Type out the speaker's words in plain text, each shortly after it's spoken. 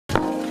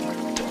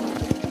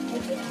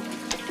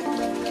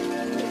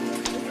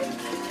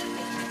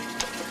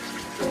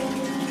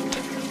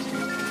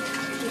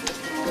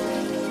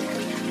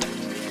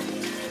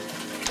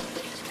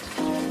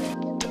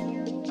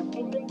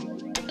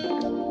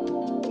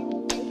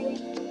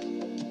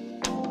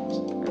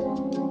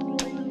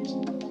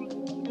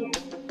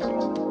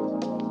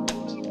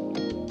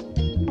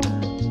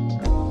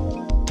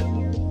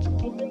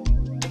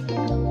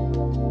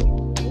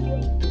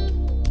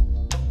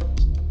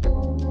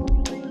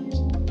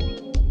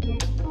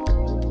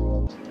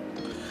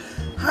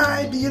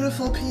Hi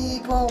beautiful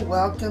people,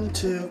 welcome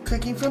to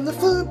Cooking from the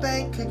Food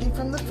Bank, Cooking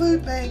from the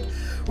Food Bank.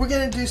 We're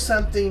going to do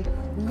something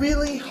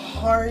really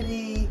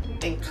hearty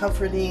and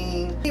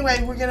comforting.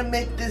 Anyway, we're going to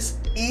make this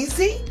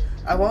easy.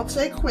 I won't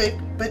say quick,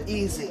 but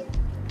easy.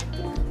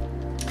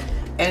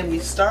 And we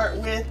start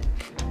with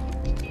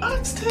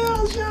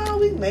oxtails, y'all.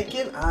 We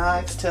making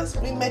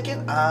oxtails. We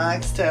making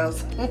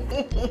oxtails.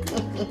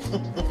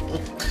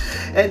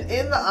 And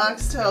in the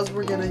oxtails,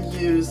 we're going to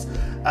use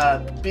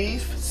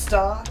beef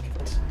stock.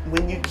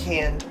 When you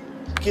can,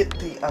 get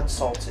the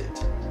unsalted.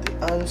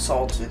 The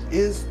unsalted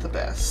is the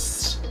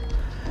best.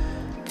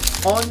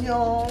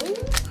 Onion,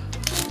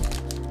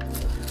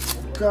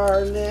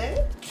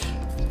 garlic,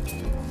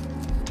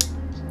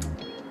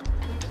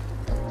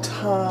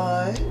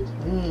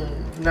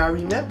 thyme. Now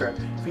remember,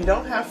 if you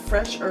don't have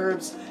fresh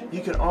herbs,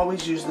 you can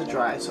always use the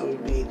dry. So it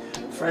would be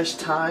fresh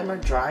thyme or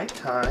dried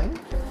thyme.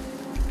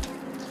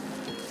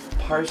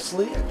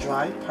 Parsley or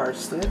dried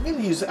parsley. I'm going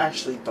to use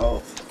actually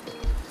both.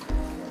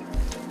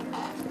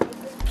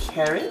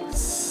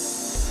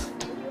 Carrots,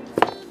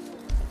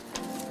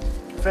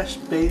 fresh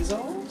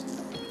basil,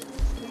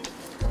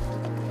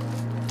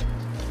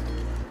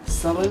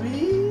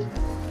 celery,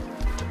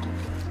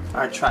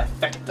 our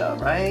trifecta,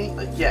 right?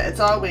 Yeah,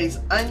 it's always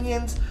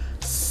onions,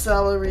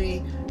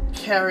 celery,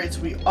 carrots.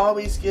 We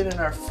always get in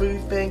our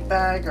food bank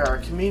bag or our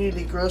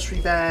community grocery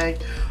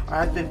bag, or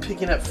I've been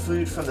picking up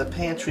food from the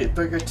pantry at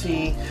Burger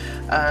T.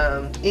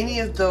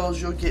 Any of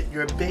those, you'll get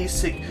your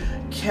basic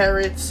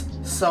carrots,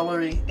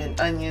 celery, and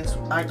onions.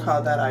 I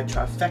call that our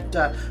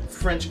trifecta.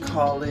 French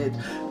call it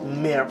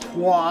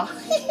mirepoix.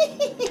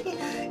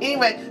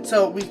 Anyway,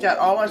 so we've got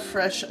all our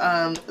fresh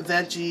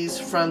veggies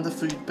from the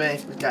food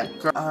bank. We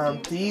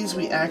got these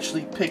we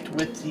actually picked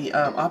with the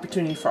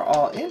opportunity for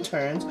all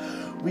interns.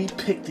 We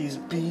picked these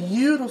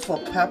beautiful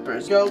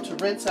peppers. Go to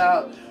rinse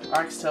out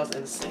oxtails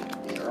in the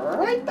sink. Be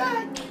right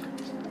back.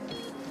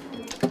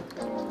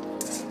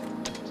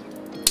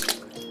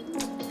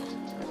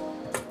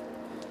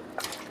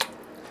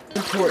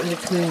 Important to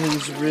clean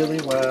these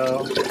really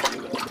well.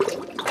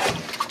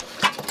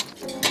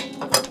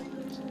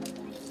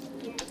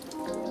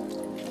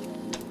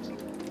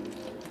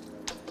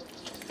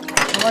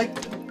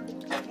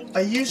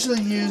 I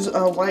usually use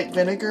white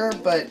vinegar,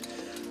 but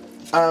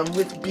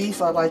with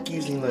beef I like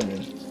using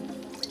lemon.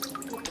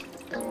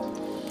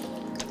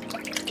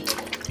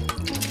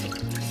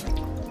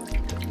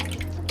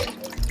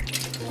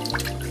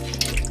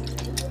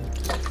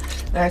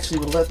 Actually,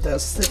 we'll let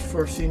that sit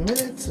for a few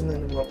minutes and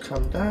then we'll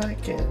come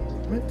back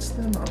and rinse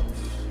them off.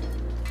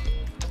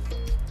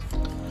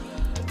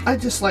 I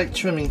just like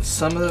trimming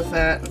some of the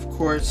fat. Of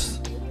course,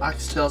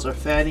 oxtails are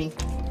fatty.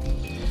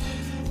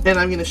 And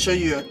I'm going to show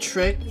you a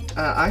trick.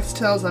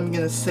 Oxtails, I'm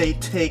going to say,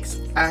 takes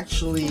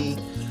actually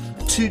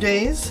 2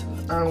 days.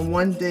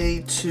 1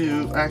 day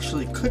to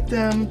actually cook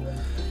them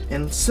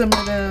and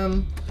simmer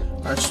them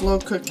or slow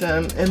cook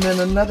them, and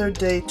then another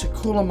day to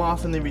cool them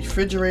off in the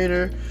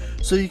refrigerator,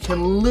 so you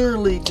can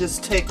literally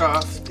just take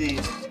off the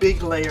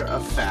big layer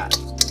of fat.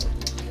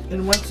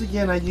 And once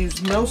again, I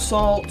use no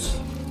salt,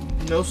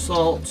 no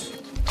salt,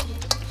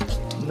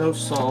 no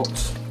salt.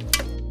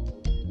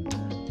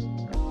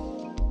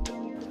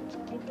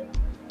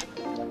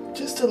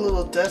 Just a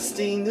little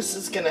dusting. This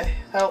is going to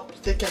help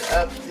thicken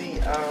up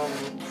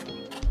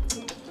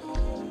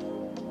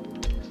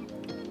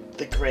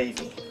the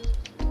gravy.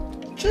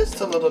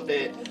 Just a little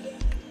bit.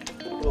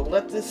 We'll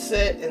let this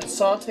sit and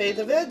saute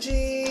the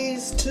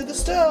veggies. To the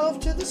stove,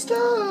 to the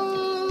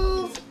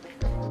stove.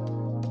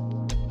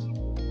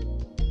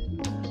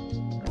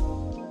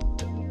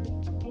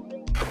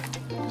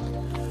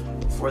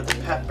 For the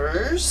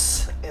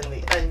peppers and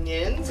the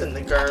onions and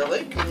the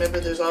garlic,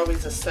 remember there's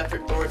always a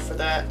separate board for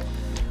that.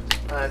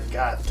 I've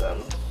got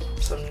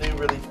some new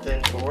really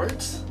thin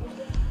boards.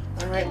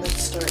 Alright,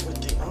 let's start with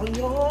the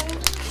onion.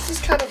 This is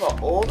kind of an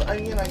old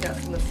onion I got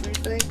from the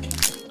food bank.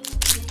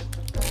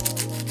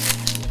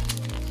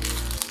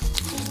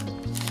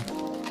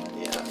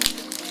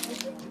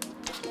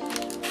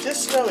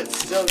 Just know it's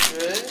still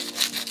good,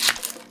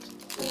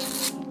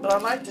 but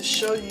I'd like to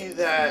show you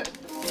that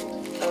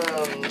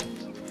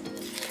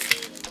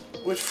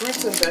with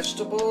fruits and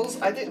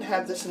vegetables, I didn't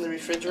have this in the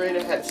refrigerator,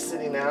 I had it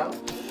sitting out,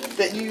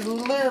 that you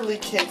literally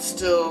can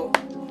still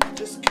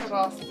just cut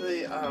off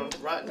the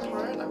rotten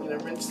part. I'm going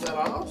to rinse that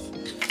off,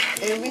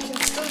 and we can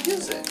still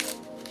use it.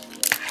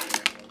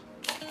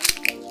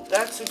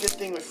 That's a good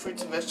thing with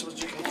fruits and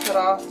vegetables. You can cut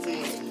off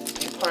the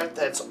part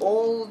that's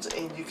old,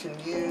 and you can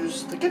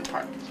use the good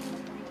part.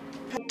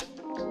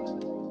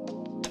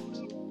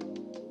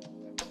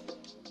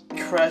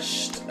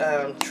 Crushed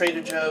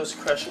Trader Joe's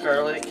crushed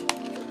garlic.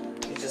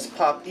 You just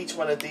pop each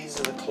one of these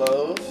in a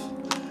clove.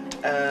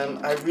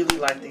 I really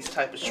like these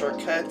type of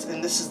shortcuts,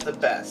 and this is the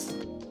best.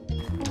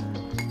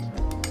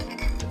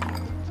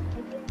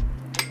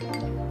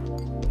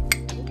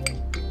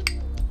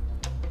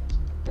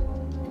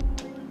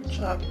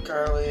 Chopped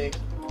garlic.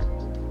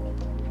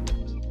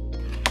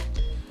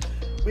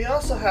 We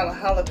also had a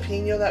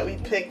jalapeno that we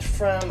picked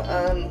from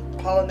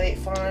Pollinate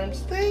Farms.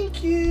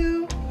 Thank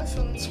you. I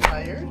feel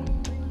inspired.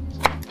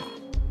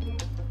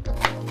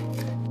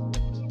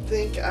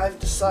 think I've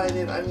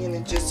decided I'm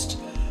gonna just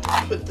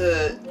put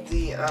the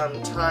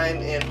thyme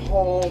in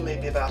whole,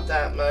 maybe about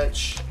that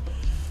much.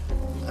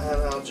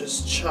 And I'll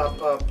just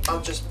chop up,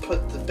 I'll just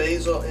put the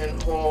basil in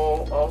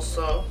whole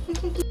also.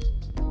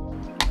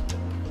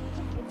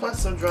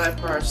 Plus some dry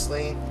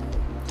parsley.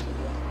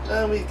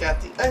 And we've got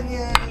the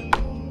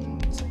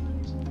onions.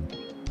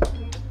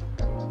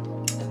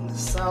 And the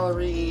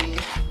celery.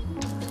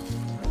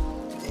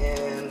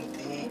 And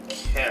the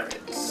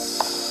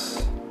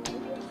carrots.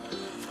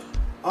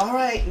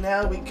 Alright,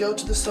 now we go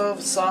to the stove,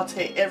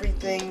 saute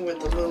everything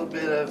with a little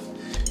bit of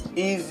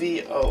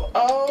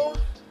EVOO.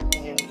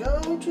 And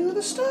go to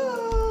the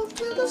stove,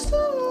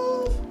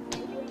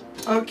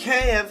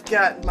 Okay, I've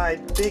got my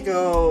big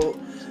old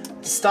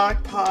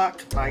stock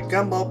pot, my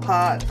gumbo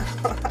pot.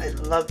 I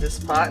love this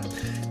pot.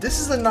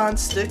 This is a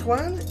non-stick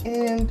one,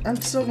 and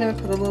I'm still gonna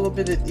put a little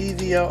bit of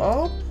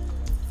EVOO,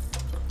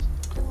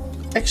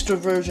 extra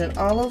virgin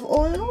olive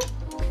oil,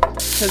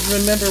 because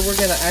remember we're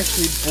gonna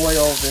actually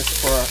boil this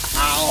for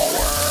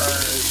hours.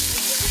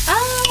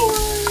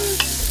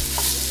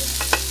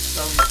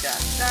 So we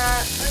got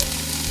that.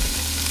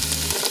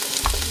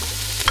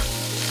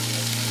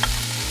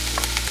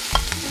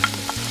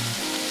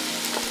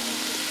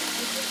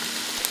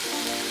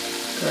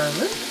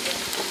 Garlic.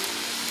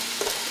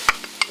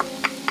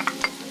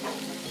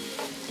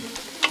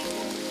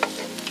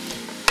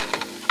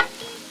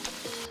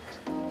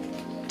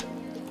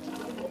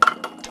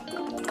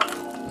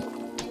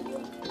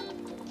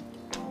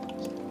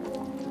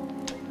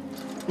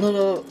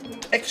 Little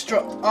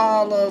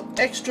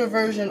extra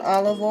virgin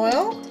olive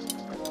oil.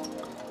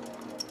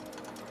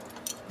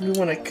 We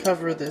want to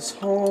cover this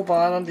whole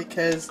bottom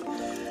because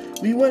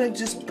we want to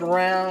just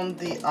brown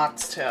the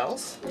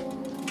oxtails.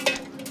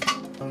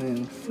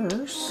 In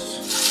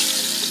first.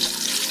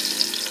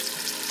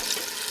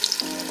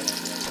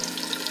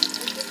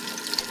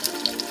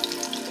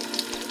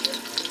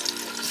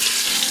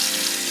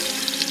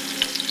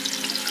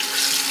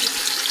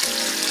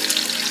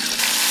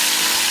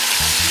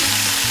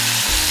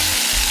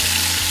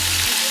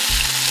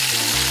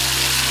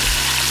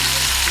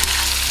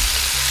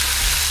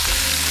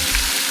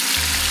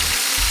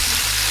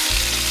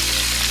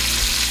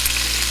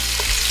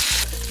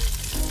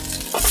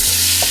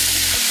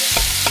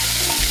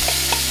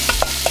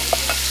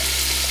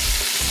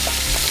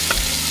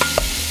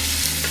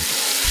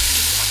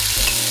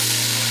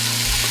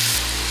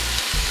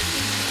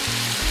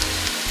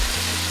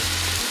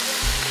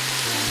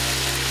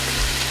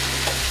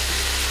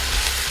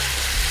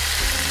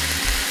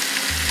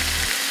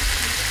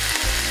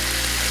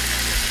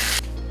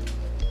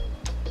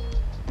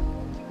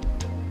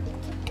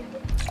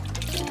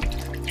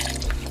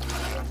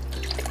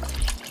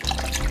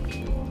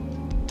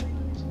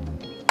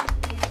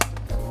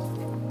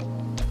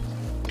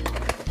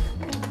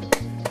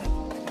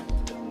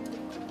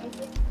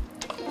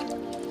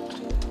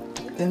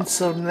 And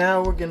so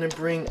now we're going to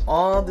bring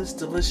all this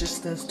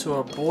deliciousness to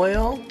a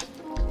boil.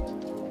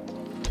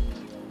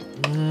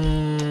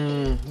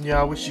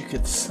 Yeah, I wish you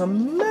could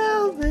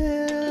smell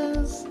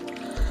this.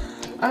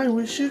 I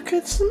wish you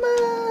could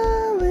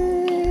smell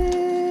it.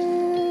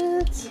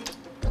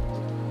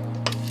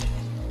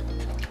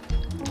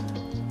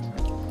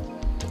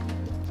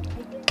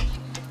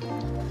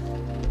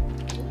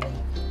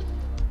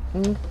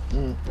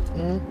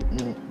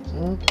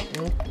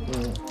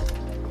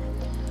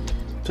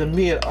 To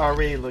me, it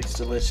already looks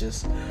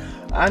delicious.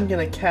 I'm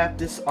gonna cap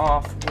this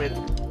off with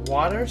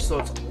water so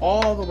it's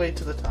all the way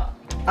to the top.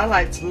 I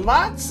like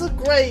lots of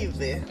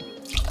gravy.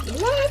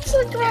 Lots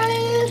of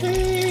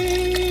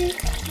gravy.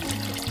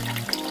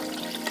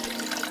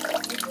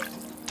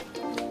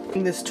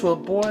 Bring this to a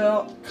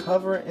boil,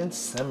 cover and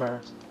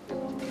simmer.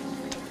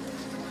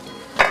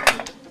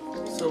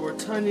 So we're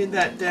turning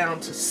that down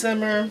to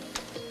simmer.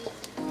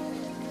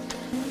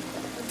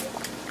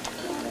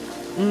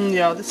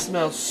 Y'all, this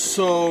smells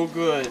so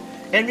good.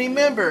 And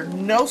remember,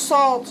 no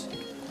salt.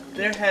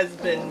 There has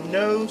been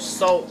no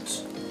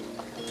salt.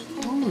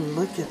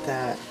 Look at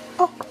that.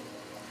 Oh,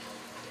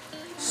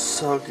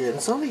 so good.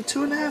 It's only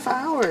 2.5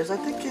 hours. I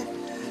think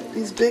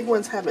these big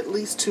ones have at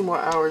least 2 more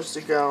hours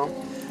to go.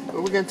 But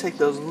we're going to take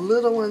those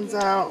little ones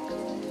out.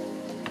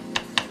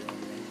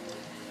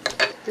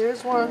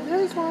 There's one.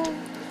 There's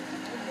one.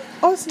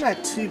 Oh, it's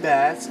not too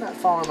bad. It's not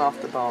falling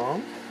off the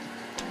bone.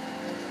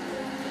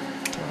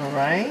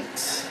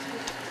 Alright.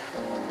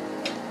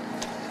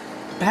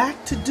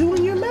 Back to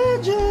doing your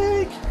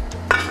magic.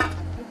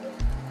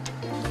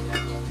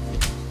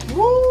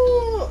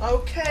 Woo!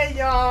 Okay,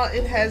 y'all.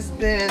 It has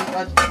been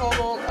a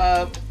total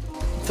of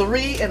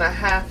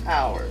 3.5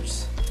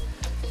 hours.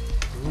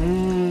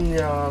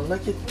 Y'all.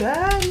 Look at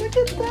that. Look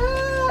at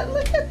that.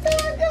 Look at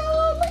that,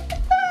 y'all. Look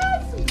at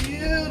that. It's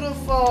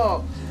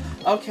beautiful.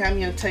 Okay, I'm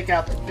going to take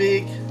out the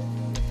big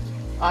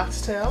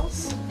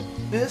oxtails.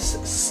 This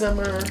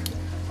simmer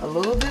a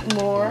little bit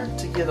more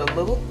to get a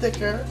little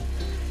thicker,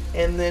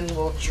 and then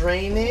we'll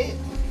drain it,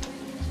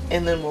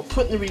 and then we'll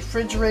put in the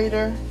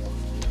refrigerator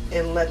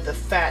and let the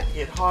fat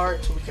get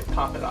hard so we can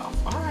pop it off.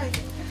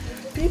 Alright,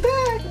 be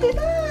back, bye,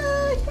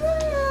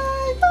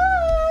 bye.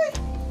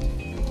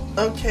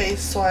 Okay,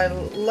 so I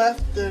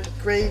left the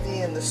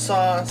gravy and the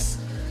sauce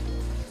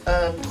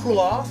cool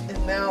off,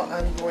 and now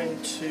I'm going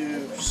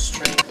to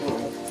strain.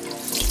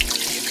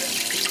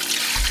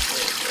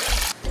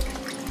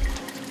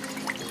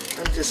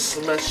 I'm just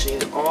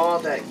smushing all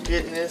that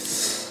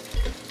goodness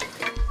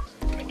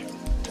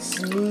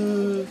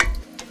smooth.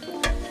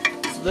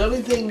 So the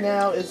only thing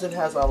now is it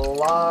has a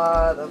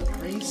lot of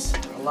grease,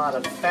 a lot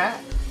of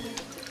fat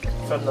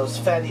from those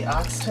fatty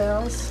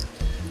oxtails.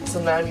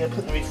 So now I'm going to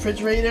put it in the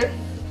refrigerator,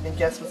 and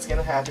guess what's going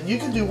to happen? You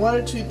can do one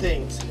or two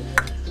things.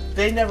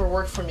 They never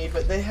work for me,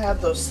 but they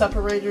have those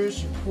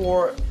separators. You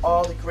pour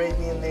all the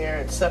gravy in there,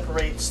 it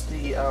separates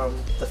the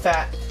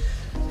fat.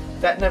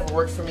 That never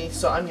worked for me,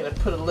 so I'm going to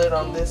put a lid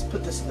on this,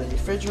 put this in the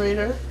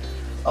refrigerator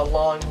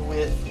along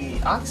with the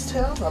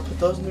oxtails. I'll put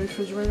those in the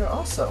refrigerator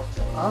also.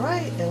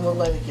 Alright, and we'll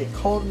let it get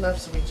cold enough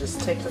so we just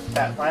take the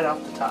fat right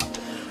off the top.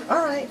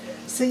 Alright,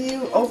 see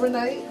you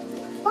overnight.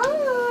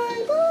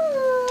 Bye,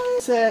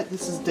 bye.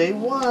 This is day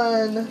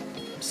 1.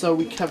 So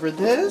we cover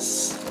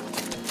this,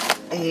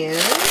 and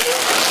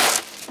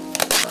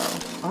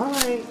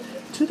alright,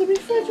 to the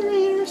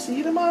refrigerator. See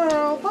you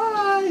tomorrow.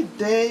 Bye.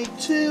 Day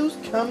 2's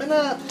coming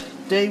up.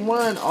 Day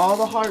 1, all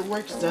the hard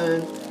work's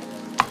done.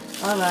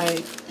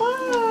 Alright,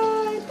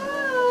 bye,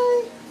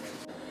 bye.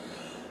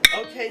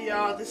 Okay,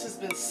 y'all, this has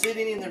been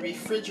sitting in the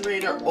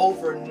refrigerator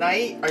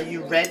overnight. Are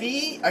you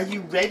ready? Are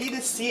you ready to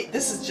see it?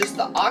 This is just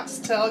the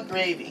oxtail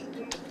gravy.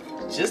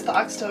 Just the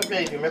oxtail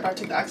gravy. Remember, I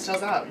took the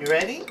oxtails out. You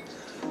ready?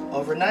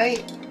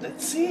 Overnight.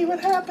 Let's see what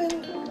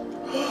happened.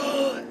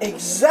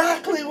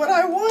 Exactly what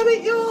I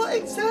wanted, y'all.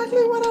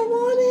 Exactly what I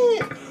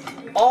wanted.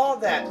 All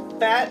that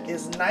fat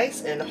is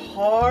nice and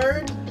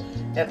hard.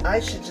 And I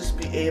should just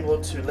be able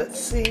to, let's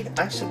see,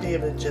 I should be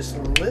able to just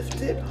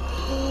lift it.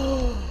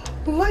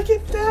 Look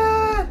at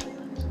that.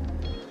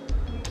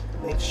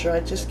 Make sure I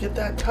just get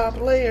that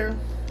top layer.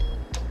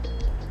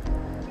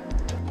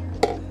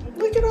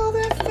 Look at all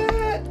that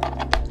fat.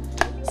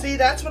 See,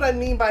 that's what I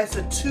mean by it's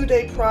a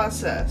 2-day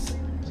process.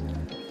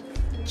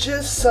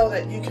 Just so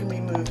that you can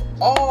remove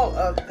all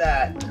of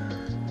that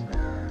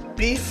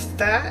beef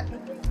fat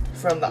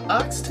from the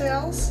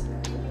oxtails.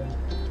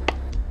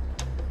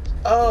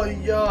 Oh,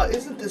 y'all,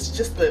 isn't this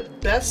just the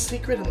best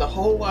secret in the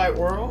whole wide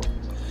world?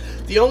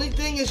 The only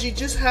thing is you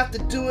just have to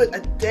do it a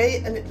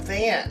day in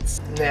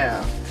advance.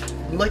 Now,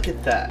 look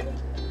at that.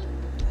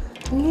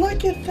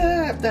 Look at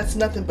that. That's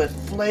nothing but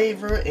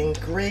flavor and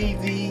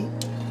gravy.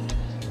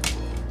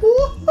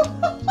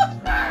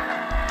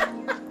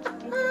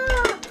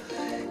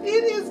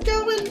 It is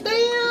going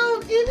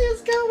down. It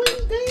is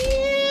going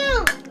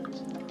down.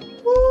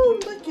 Ooh,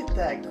 look at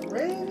that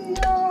gravy,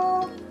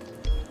 y'all.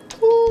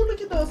 Ooh,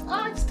 look at those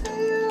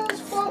oxtails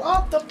fall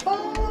off the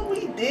bone.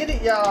 We did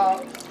it,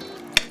 y'all.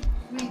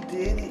 We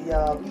did it,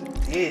 y'all. We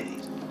did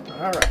it.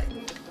 All right.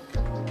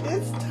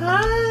 It's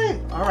time.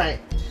 All right.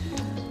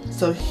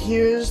 So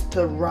here's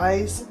the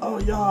rice. Oh,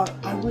 y'all,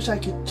 I wish I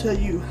could tell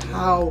you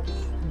how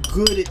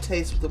good it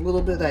tastes with a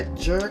little bit of that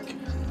jerk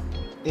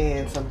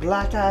and some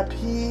black-eyed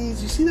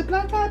peas. You see the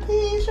black-eyed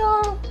peas,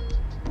 y'all?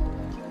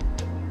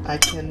 I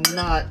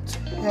cannot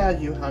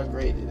tell you how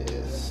great it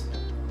is.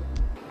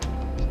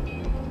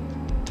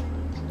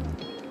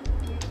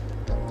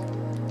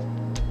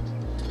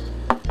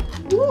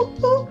 Ooh,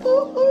 ooh,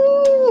 ooh,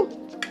 ooh.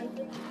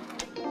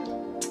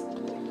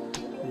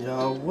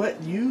 Y'all, what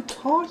you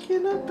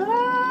talking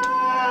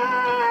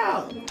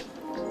about?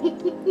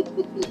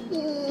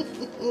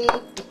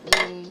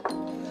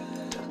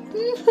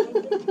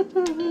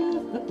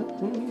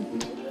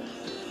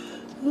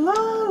 La la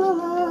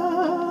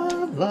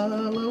la la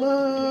la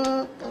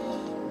la.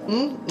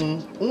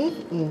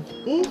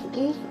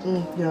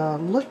 Y'all,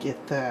 look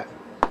at that.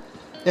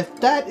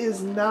 If that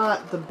is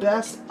not the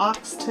best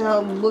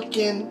oxtail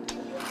looking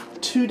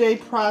 2-day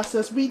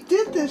process, we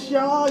did this,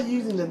 y'all,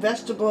 using the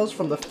vegetables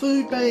from the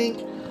food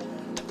bank,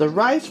 the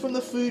rice from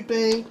the food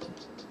bank.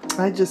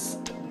 I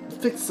just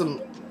fixed some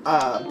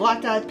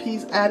black-eyed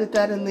peas, added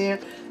that in there,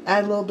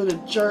 add a little bit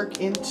of jerk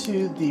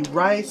into the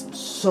rice.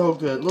 So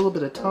good. A little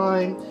bit of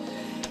thyme.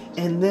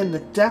 And then the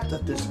depth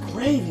of this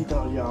gravy,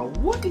 though, y'all.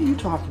 What are you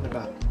talking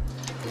about?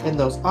 And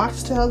those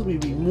oxtails, we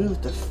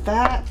removed the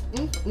fat.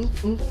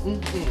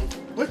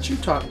 What you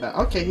talking about?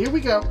 Okay, here we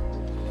go.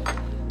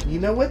 You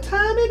know what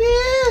time it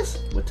is?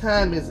 What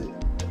time is it?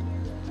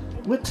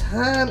 What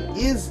time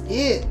is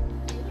it?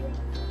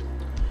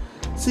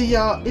 See,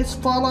 y'all, it's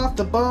fall off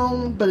the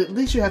bone, but at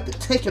least you have to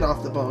take it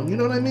off the bone. You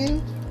know what I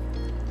mean?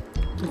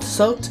 It's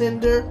so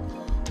tender.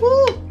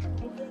 Woo!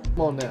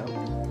 Come on now.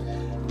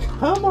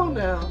 Come on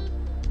now.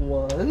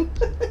 1,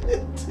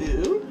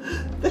 2,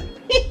 3.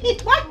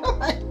 Why do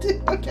I do?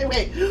 Okay,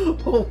 wait.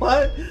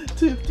 1,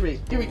 2, 3.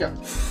 Here we go.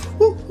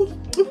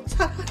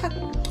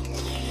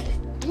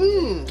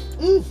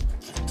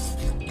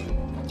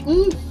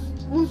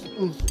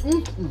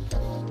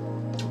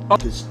 Oh,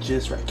 this is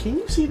just right. Can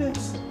you see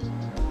this?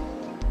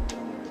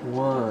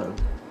 1,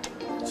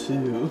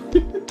 2,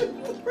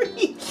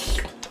 3.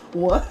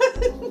 1,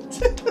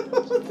 2,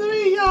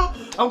 3, y'all.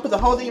 I'm gonna put the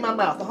whole thing in my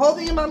mouth. The whole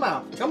thing in my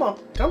mouth. Come on,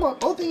 come on.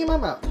 Whole thing in my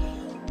mouth.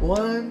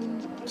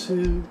 1,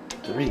 2,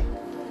 3.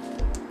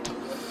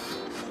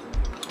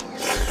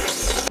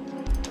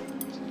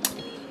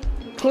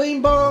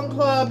 Clean Bone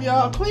Club,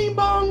 y'all. Clean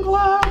Bone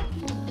Club.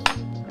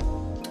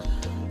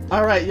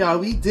 Alright, y'all.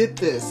 We did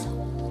this.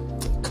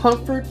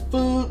 Comfort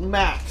food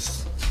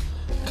max.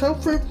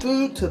 Comfort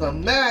food to the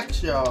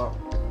max, y'all.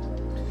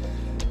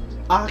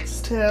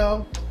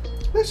 Oxtail.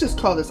 Let's just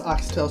call this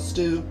oxtail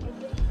stew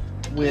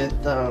with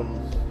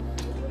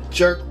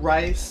jerk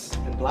rice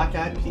and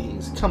black-eyed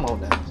peas. Come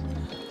on now.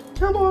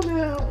 Come on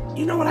now.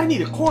 You know what? I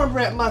need a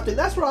cornbread muffin.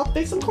 That's what I'll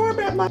fix, some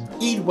cornbread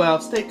muffin. Eat well,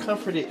 stay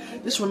comforted.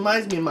 This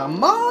reminds me of my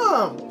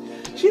mom.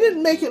 She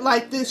didn't make it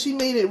like this. She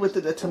made it with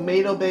the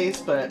tomato base,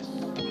 but...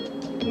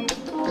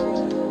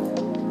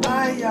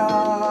 Bye,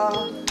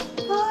 y'all.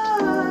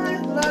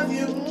 Bye. Love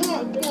you.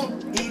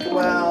 Eat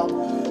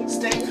well.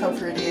 Stay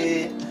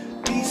comforted.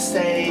 Be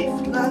safe.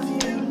 Love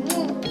you.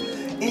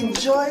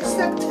 Enjoy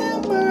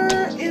September.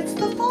 It's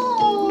the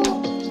fall.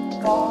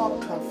 Fall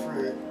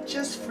comfort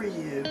just for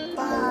you.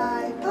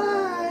 Bye.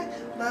 Bye.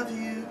 Love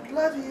you.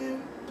 Love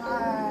you.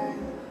 Bye.